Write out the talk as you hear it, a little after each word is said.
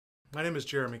My name is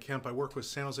Jeremy Kemp. I work with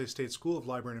San Jose State School of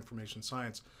Library and Information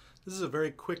Science. This is a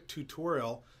very quick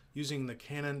tutorial using the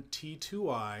Canon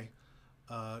T2i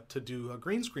to do a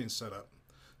green screen setup.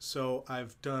 So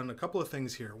I've done a couple of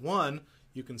things here. One,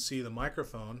 you can see the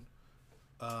microphone.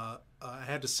 I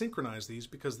had to synchronize these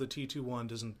because the T2i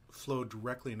doesn't flow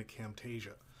directly into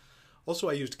Camtasia. Also,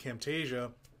 I used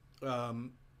Camtasia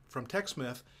from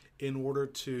TechSmith in order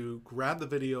to grab the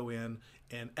video in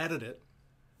and edit it.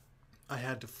 I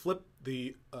had to flip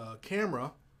the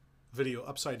camera video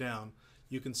upside down.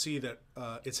 You can see that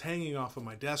it's hanging off of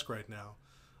my desk right now,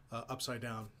 upside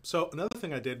down. So another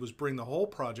thing I did was bring the whole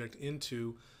project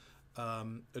into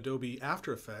Adobe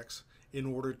After Effects in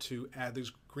order to add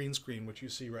this green screen, which you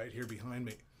see right here behind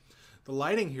me. The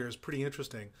lighting here is pretty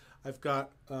interesting. I've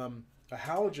got a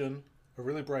halogen, a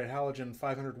really bright halogen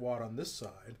 500 watt on this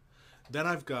side. Then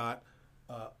I've got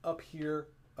up here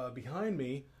behind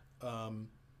me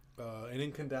an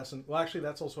incandescent, well actually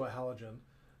that's also a halogen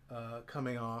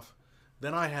coming off.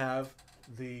 Then I have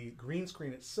the green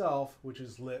screen itself, which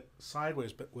is lit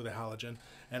sideways but with a halogen.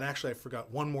 And actually I forgot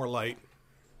one more light.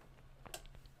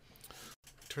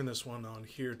 Turn this one on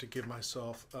here to give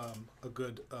myself a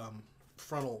good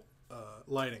frontal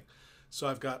lighting. So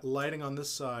I've got lighting on this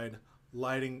side,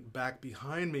 lighting back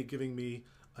behind me, giving me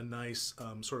a nice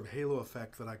sort of halo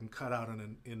effect that I can cut out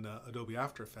in Adobe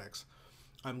After Effects.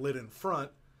 I'm lit in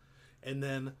front, and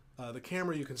then the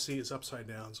camera you can see is upside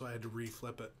down, so I had to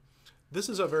reflip it. This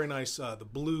is a very nice, the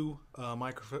Blue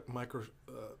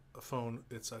microphone.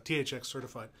 It's THX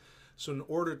certified. So in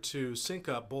order to sync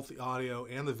up both the audio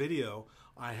and the video,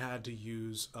 I had to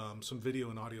use some video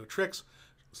and audio tricks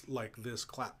like this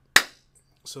clap.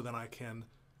 So then I can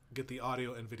get the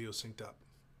audio and video synced up.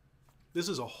 This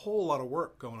is a whole lot of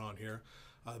work going on here.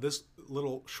 This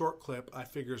little short clip I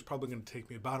figure is probably going to take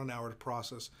me about an hour to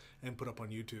process and put up on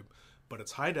YouTube. But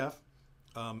it's high def,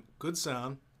 good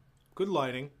sound, good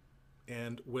lighting,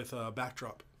 and with a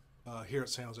backdrop here at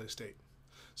San Jose State.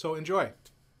 So enjoy.